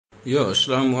Yo,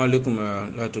 assalamu alaikum,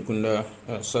 Latukunda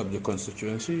sub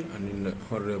constituency and in the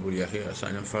Honorable Yaya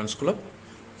Sanyang Fans Club.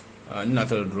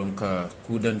 Natal Dronka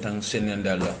Kudantang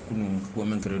Senyandala Kunu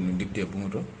Women Karen Dictate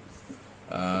Bungo.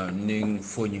 Ning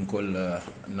Foni call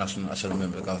National Assembly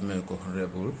Member Government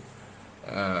Honorable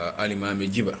Alimame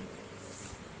Jiba.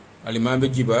 Alimame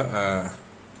Jiba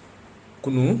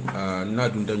Kunu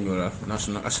Nadunda Nyola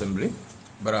National Assembly.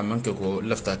 Bara manke ko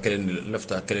lafta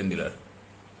calendar.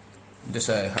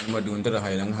 Desa hadma du ndara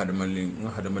hay nga hadma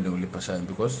du lipa sa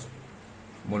because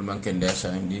mol man ken desa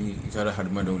ndi tara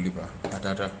hadma du lipa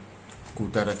atata ku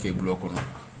tara ke bloko no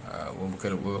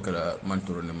wo kala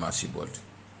mantoro ne masi bolt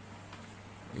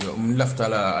yo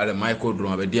laftala ala may ko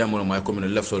dron be diamo may ko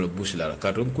men lafto le busila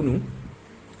katum kunu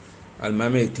al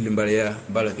mame tilimbalia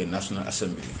balake national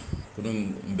assembly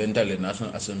kunu bentale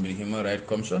national assembly human right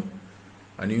commission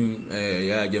ani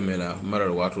ya jamela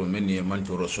marar wato menni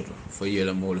manto rosoto fo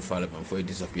yela mol fala ban fo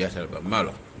𝒕𝒉𝒊𝒏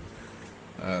malo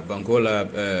bankola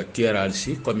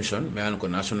TRRC commission me an ko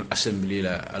national assembly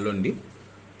la alondi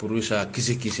pour sa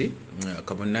kisi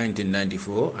comme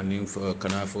 1994 ani fo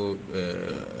kana fo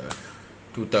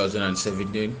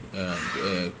 2017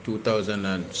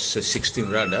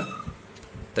 2016 rather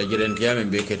tajiren tiame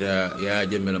be keta ya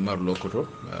jamela marlo koto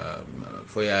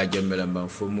fo ya jambela mbam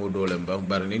fo modole mbam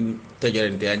barni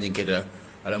tajarente ya nyinketa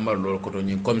ala marlo koto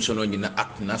nyin commission ni na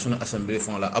act national assembly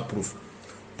font la approuve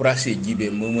prasi jibe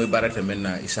moy barata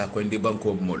menna isa ko ndi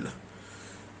banko molla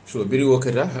so biri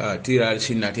woketa tiral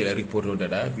sinati la report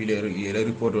dada bile le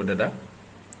report dada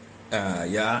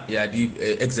ya di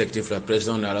executive la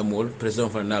president na la mol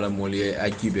president fa na la mol ye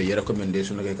ajibe ye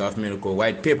recommendation ke government ko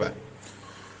white paper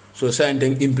so sa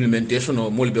ndeng implementation o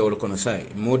molbe wol kono sai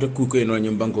moto kuko no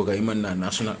nyum banko ka imanna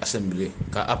national assembly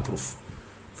ka approve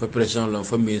for president lon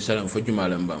for minister lon for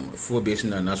jumalam bam fo be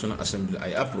sina national assembly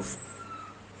ay approve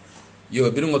yo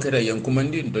biru ngokata yan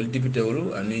kumandi dol député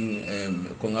wolu anin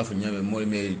ko ngafu nyame mol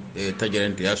me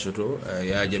tajarente ya soto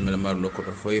ya jemel marlo ko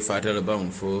fo fatal bam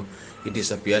fo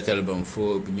𝒕𝒉𝒊𝒏 bam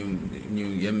fo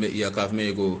ñu yemme ya kaf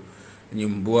me ko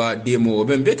ñu boa demo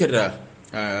ben beketa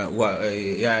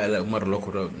ya la marlo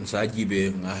ko sa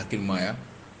jibe nga hakilmaya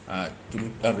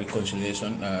truth and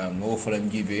reconciliation mo falam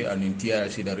jibe anin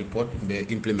TRC da report be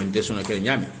implementation ak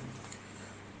nyame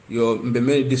yo mbe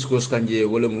me discourse kanje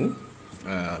wala mu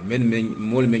men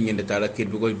mol men ngende tala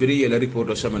kit because biri yela report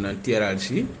o sama nan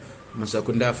TRC masa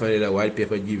ko nda fale la white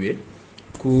paper jibe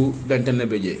ku dantana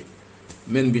beje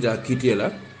men bita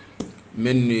kitela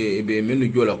men be men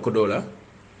jola kodola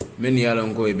men yala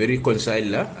ngo be reconcile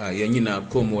la ya nyina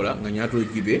komola nga nyato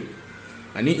jibe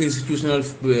ani institutional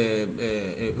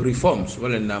reforms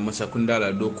wala na masakunda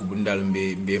la doku bundal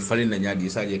be falina nyaadi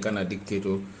saje kana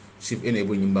dictator sip ene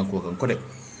bo nyimbanko kan kode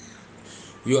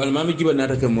yo almami jiba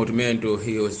nata ke motumento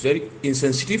he was very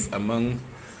insensitive among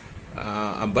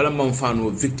ambala man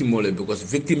fano victim ole because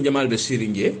victim jamal be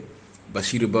sirinje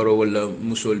Basiru Baro wala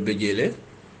musol bejele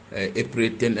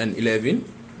April 10 and 11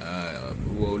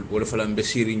 wala falam be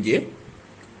sirinje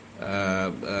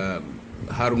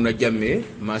Haruna Jamme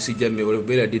Masi Jamme wala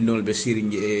bela dindol be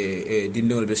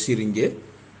sirinje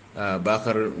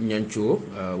Bakar Nyancho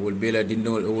wala bela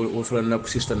dindol wala falam nak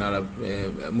sister na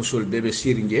musol bebe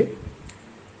sirinje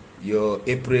yo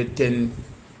April 10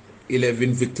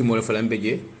 11 victim wala falam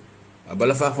beje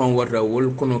bala fa fam warta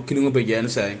wol kono kilingo be jan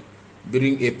say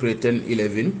during April 10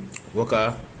 11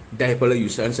 waka diaper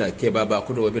use ansa kebaba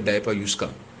ko do be diaper use kan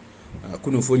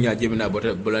kuno fo nya jemina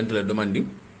bota bolante la demanding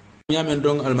nyamen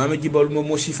dong almame jibal mo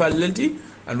sifal lenti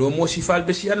ando mo sifal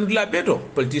be si an la beto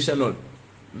politicianol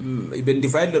iben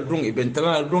divide la dong iben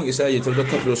tala dong isa yeto do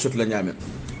kapro sot la nyamen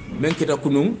men kita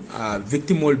kunum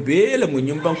victimol be la mo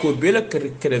nyimbanko be la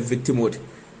kere victimode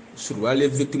sur wale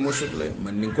victimo sot la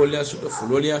man ni ko la sot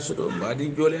fulol ya sot badi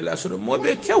jole la sot mo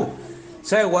be kew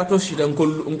sai wato sidan ko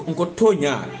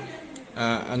tonya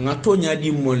nga tonya di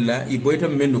molla i boyta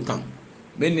menu kan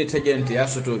men ne tajente ya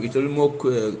soto itol mo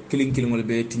kilin ngol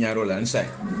be tinyaro la sai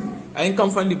ay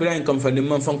kam fandi Ibrahim kam fandi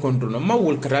man fan kontro ma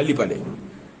wol kata lipale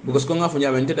because ko nga fa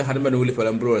nyaaba ndeta hadama no wuli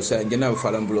falam bro sai ngena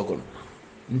falam blo ko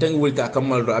ntangi wulta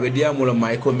kamal do abe dia mo la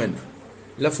may ko men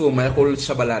la fo may ko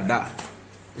sabala da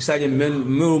isaje men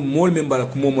mol men bala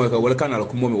ko momo ka wala kanala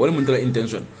ko momo wala mun dara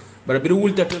intention bara bir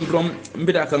wulta tan drom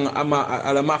mbida kan ama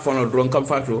ala ma fono drom kam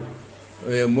fato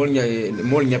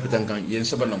mol nyapitan kan yen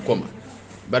sabana koma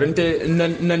barante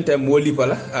nante moli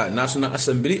pala national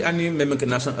assembly ani même que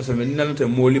national assembly nante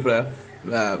moli pala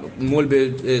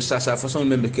molbe sa façon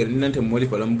même que nante moli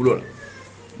pala mbulol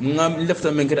ngam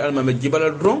lefta men que alma me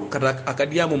jibala drom kata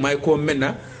akadia mo may ko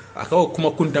menna akaw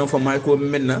kuma kuntan fo may ko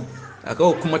menna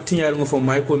akaw kuma tinyal ngo fo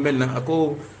may ko menna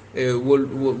akaw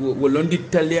londi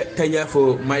taya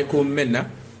fo mayko menna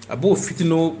abo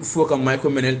fitino fo kam mayko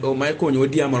menel o mayko nyo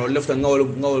diamaro lefta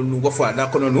ngawol nu wafa da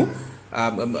kono nu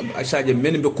asaje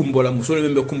men be kumbola musol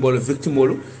men be kumbola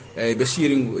victimolu be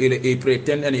siring e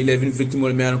pretend and 11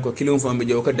 victimol me an ko kilum fambe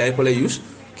je ko dai ko la use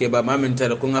ke ba mamen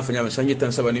tara ko nga fanya sanyi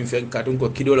tan sabani fen katun ko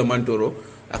kidola mantoro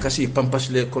akasi pampas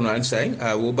le kono ansay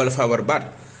wo bala fa war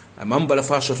bat amam bala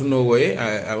fa sotuno woye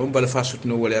amam bala fa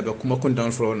sotuno wole abe kuma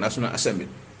kontan for national assembly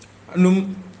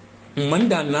num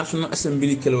manda national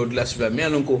assembly kelo de la sba me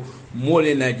anon ko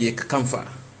mole naje kamfa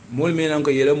mol me nan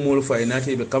ko yela mol fa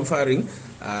inati be kamfa ring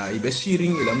ibe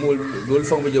siring ila mol dol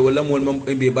fa je wala mol mam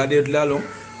be bade lalo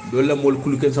dol la mol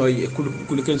kuluken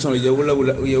son je wala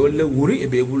wuri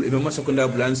be masakunda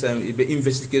blansa be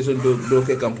investigation do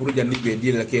ke kam pour jandi be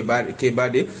dil la ke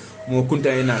bade mo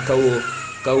kunta ina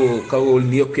kawo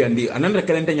niyoki andi ananda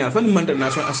kalenta nya fan manda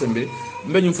national assembly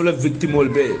mbeñum fula victimol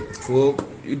be fo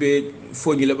ibe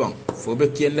foñi le bang fo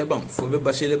be kien le bang fo be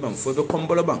basé le bang fo be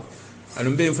kombo le bang anu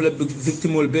mbeñum fula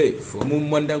victimol be fo mu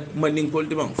manding pol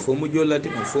de bang fo mu jolati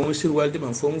bang fo mu sirwal de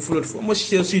bang fo mu fulot fo mu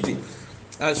city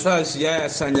as far as Yaya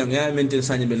Sanyang maintain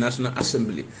Sanyang be national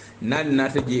assembly nan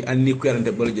nataji anni kuyarante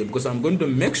bolje because I'm going to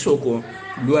make sure ko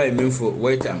loi men fo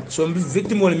waitam so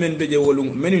victimol men be je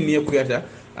wolum menu ni kuyata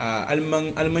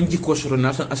alman jikko soto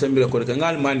national assembly ko ka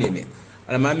ngal manene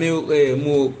almame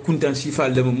mo kuntan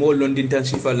sifal de mo londin tan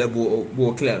sifal la bo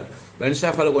clair ban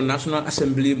safal ko national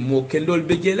assembly mo kendol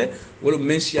be jele wala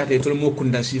men siate to mo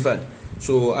kuntan sifal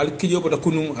so al kijo bota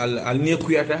kunum al ne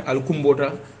kuyata al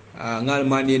kumbota ngal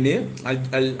manene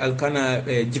al kana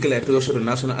jikla to soto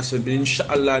national assembly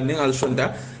inshallah ne al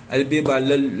sonda al be ba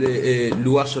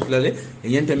luwa sotlale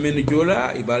nyanta men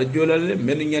jola ibal jolale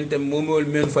men nyanta momol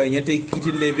men fa nyanta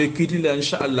kitinde be kitinde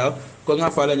inshallah ko nga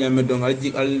fala nyame don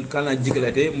al kana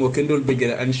jiglate mo kendol be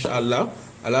gele inshallah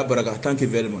ala baraka thank you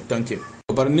very much thank you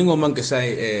bar ningo manke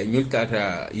say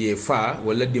nyultata ye fa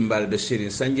wala dimbal be sirin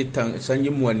sanji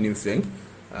mo wanim feng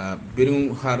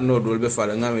birum harno dol be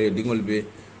fala ngame dingol be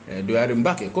do yare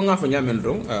mbake ko nga fa nyamen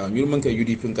don ñul manke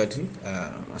UDP ngati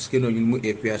askeno ñul mu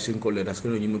APRC ko le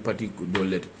askeno ñul mu parti do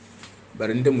let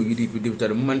bare ndem UDP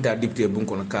diptar mu manta dipte bun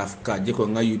ko ka je ko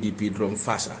nga UDP drom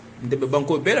fasa ndebe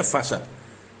banko bela fasa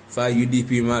fa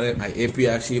UDP mal ay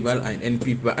APRC mal ay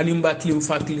NPP ba animba klim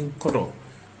fa klim koto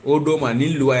o do ma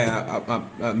ni luwaya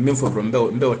men fo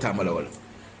mbe tamala wala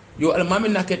yo almami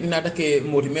naket na dake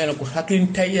modi mena ko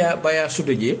haklin tayya baya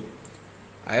sudoje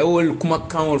ayol kuma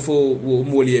kanwol fo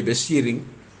moliye be siring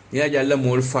ya jalla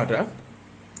mol fata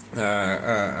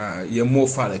ye mo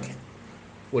falake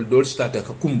wol dol stata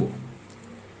ka kumbo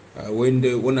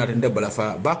wende wonata ndebala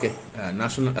fa bake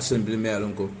national assembly me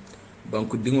alon ko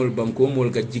banku dingol banko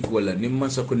mol ga jik wala nim man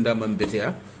sakunda man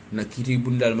betea na kiti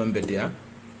bundal man betea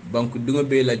banku dingo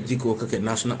be la jiko kake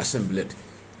national assembly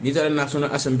ni tara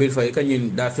national assembly fa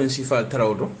kanyin da fensifal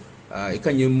tarawdo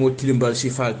ikanye mo tilimbal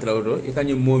sifal trawdo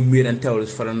ikanye mo miran tawol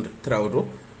faran trawdo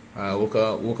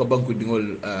woka banku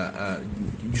dingol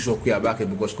juso kuya bake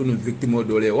because kunu victime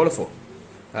dole wolfo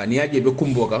ni aje be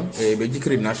kumbo kan be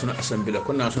jikri national assembly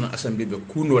ko national assembly be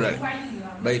kuno la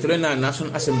bay to na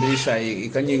national assembly shay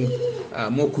ikanye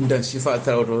mo kundan sifal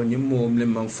trawdo nyimo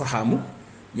mlemman fahamu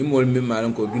nyimo mimma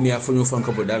ko duniya fanyo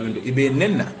fanka bo damendo ibe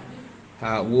nenna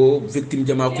wo victime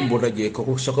jama kumbo daje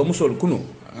ko soko musol kunu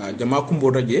jama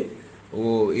kumbo daje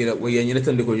o ila o yanyele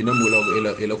tan ko jina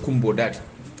mula ila kumbo dati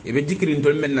e be dikrin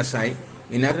tol men na say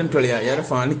ina tan tol ya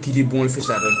fa ni kidi bon fi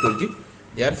sa tan tolji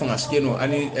ya fa askeno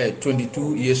ani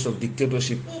 22 years of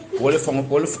dictatorship wala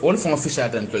fa fi sa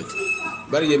tan tolji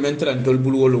bari ye men tan tol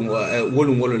bul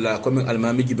wolum la comme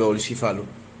almami jibe wol sifalo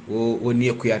o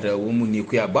ni kuyata o mu ni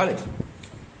kuya balet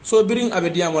so biring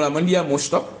abedia mola mandia mo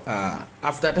stop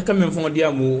after ta kam fa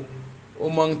dia mo o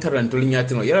man tarantol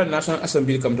nyatino yara national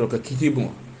assembly kam to ka kiti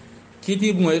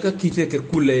bungo ka kite ke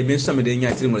kulle men samede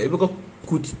nyaatir mo e ko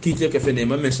kite ke fene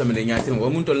men samede nyaatir mo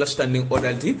mun to la standing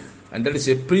orderly and that is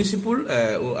a principle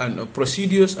and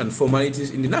procedures and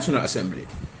formalities in the national assembly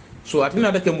so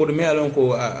atina da ke modu me alon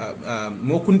ko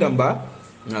mo kundamba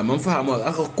man fa mo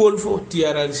aka call for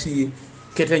TRRC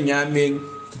keta nyamen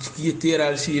ki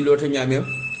TRRC lota nyamen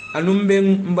anum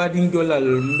ben mbadin dolal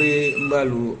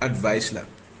mbalu advice la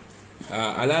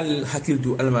alal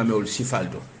hakiltu almame ol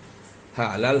sifaldo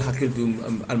alal hakiltu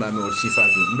almame ol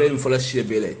sifaldo mbem fola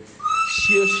shebele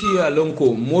shia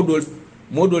lonko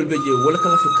modol beje wala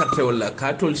kala fi carte wala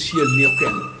katol shia ni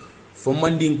ken fo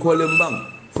mandin kolem bang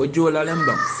fo jolalem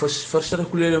bang fo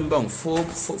sarakule bang fo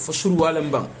surwalem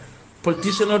bang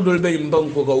politician dol be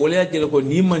mbanko ko wala jele ko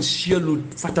ni man sielu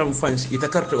fatam fans ita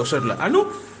carte o sotla anu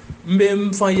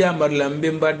mbe fa yamar la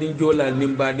mbe mbadi jola ni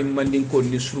mbadi mandin ko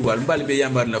ni surwal mbal be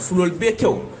yamar la fulol be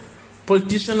kew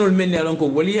politician ol men yalon ko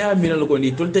waliya minal ko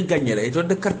ni tolde gagnela e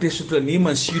tolde carte sotla ni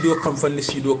man sido kam fanne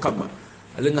sido kama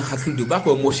ala nga hakildu ba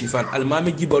ko mo sifal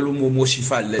almami jibalu mo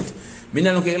sifal let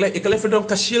minal ko e kala fe don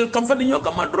kashil kam fanne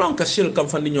ñoko madron kashil kam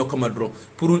fanne ñoko madron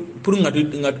pour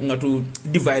ngatu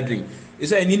dividing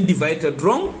isa nin divided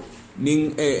wrong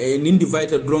nin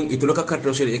divided wrong ito loka karto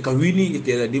sel e ka wini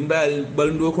ite la dimbal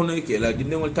balndo kono ke la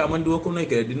dinol tamando kono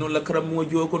ke dinol la karam mo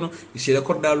jo kono ise la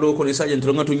korda lo kono sa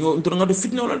jentro ngatu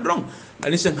fitna wala wrong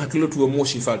ani sen hakilo to mo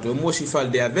sifal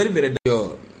they are very very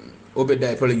yo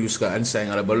obeda pala yuska an sa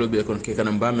ngala ballo be kon ke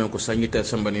kanam bamen ko sangita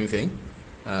sambani feng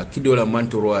kidola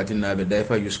mantoro atina be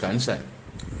daifa yuska an sa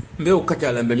mbe o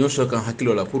katala mbe nyoso kan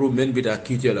hakilo la pour men bita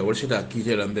kitela wala sita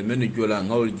kitela mbe men jola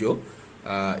ngawol jo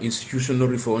institutional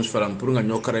reforms falam pour nga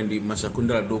ñokarandi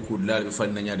masakunda do ku dal be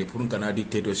fan nyaade pour kana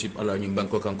dictatorship ala ñu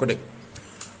banko kan ko dek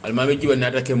almame jiba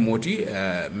nata ke moti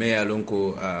me ya lon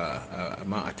ko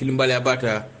ma atilimbale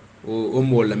abata o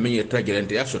mo la men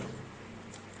tagelante yaso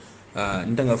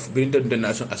ndanga birinda de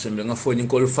nation assembly nga fo ñu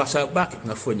ko fasa back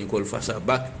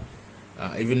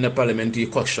even na parliamentary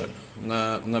caution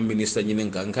nga minister ñi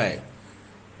nenka ngaay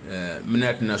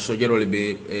minat na sojerole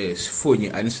be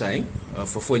Foni ansaing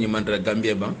Foni mandra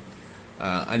Gambia ban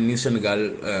an ni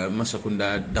Senegal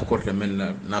masakunda d'accord ta men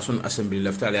nation assembly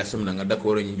leftale assembly nga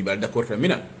d'accord ñi jibal d'accord ta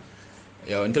mina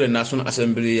ya entele nation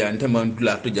assembly ya ntema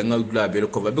dula to janga dula be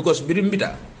ko because birim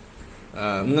bita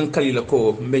ngan kalila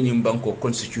ko mbenyim banko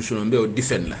constitution mbe o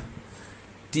defend la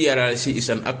TRRC is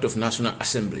an act of national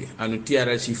assembly and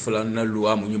TRRC falan na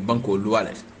loi mu ñu banko loi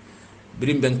la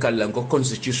birim ben kallan ko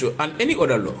constitution and any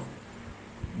other law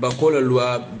banko la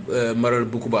loi maral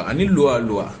bukuba ani loi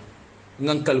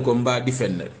ngan kal ko mba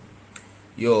defender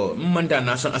yo manta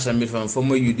national assembly fam fo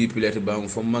mo UDP let bang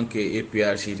fo manke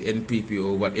APRC NPP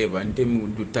or whatever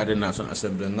ntem du tade national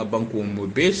assembly nga banko mo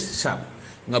be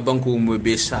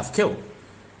saf kew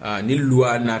ni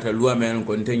loi nata loi men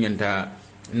ko tenyanta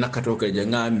nakato ke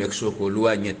janga mekso ko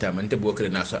loi nyeta man te bokre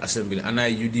national assembly ana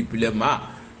UDP le ma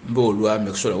mbo loi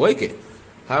mekso wayke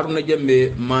haruna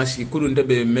jambe masi kulunta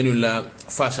be menula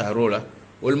fasa rola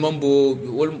wol mambo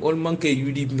wol manke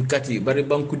UDP kati bare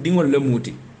banku dingol le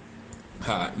muti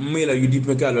mela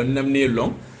UDP kalo namne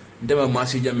long ndema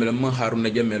masi jambe le ma haruna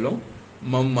jambe long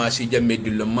mam masi jambe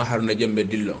dillo ma haruna jambe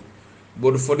dillo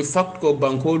bod for the fact ko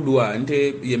banko loi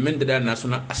nte ye mende da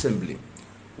national assembly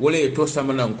wole to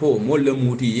samana ko mo le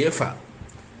muti yefa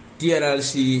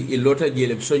TRRC ilota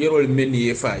jele sojerol men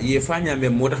yefa nyame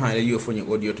moda han le yo fonyi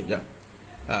audio to ja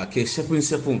ke sepun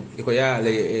ko ya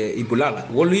le ibulala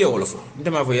wol ye wolof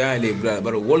ndema fo ya le ibulala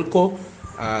bar wol ko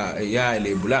ya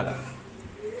le ibulala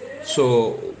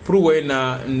so pour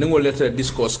wayna ngol letter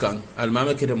discourse kan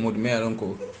almama kete mod me alon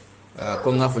ko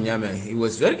nga fo nyame he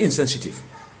was very insensitive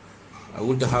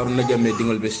wulta haruna jamme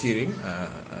dingol be steering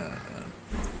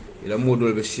ila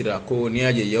modol be sira ko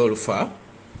niaje yewol fa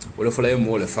wala fa lay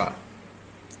mo le fa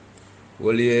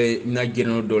wala na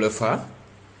geno do le fa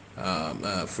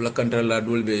fulakanta la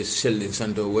dol be selli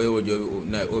santo wayo jo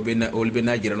na olbe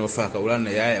na jirano fa ka wala na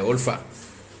yaya wol fa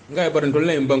ngay baran to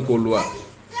lay banko loi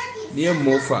ni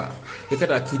mo fa e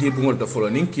kata kidi bungol to folo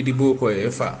nin kidi bu ko e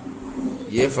fa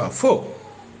ye fa fo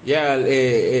ya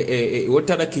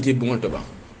wota da kidi bungol to ba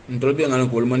ndol be ngal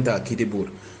ko wol manta kidi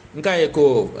bur ngaye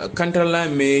ko kantrala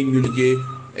me nyulje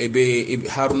be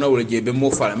haruna wala je be mo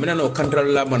fala menano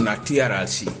kantrala man na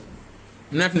TRRC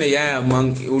natne Yaya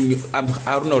man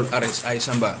haruna wal arrest ay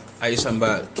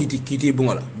samba kiti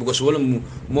bungola because wala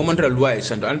mo mantra loi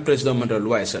sando an president mantra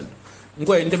loi sando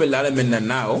ngoy ndebe lala men na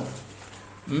naaw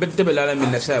mbette be lala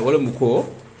men na sa wala mu ko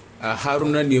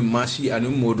haruna ni masi anu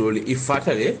modoli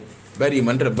ifatale bari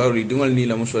mantra bari dingol ni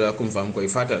la musola kum fam ko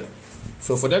ifatale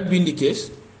so for that being the case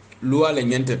loi la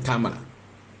nyante tamala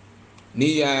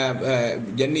ni ya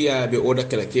janni ya be oda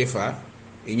kala kefa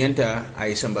nyanta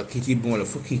ay samba kiti bungola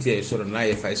fukiti e soro na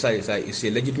ya fa sai is a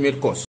legitimate cause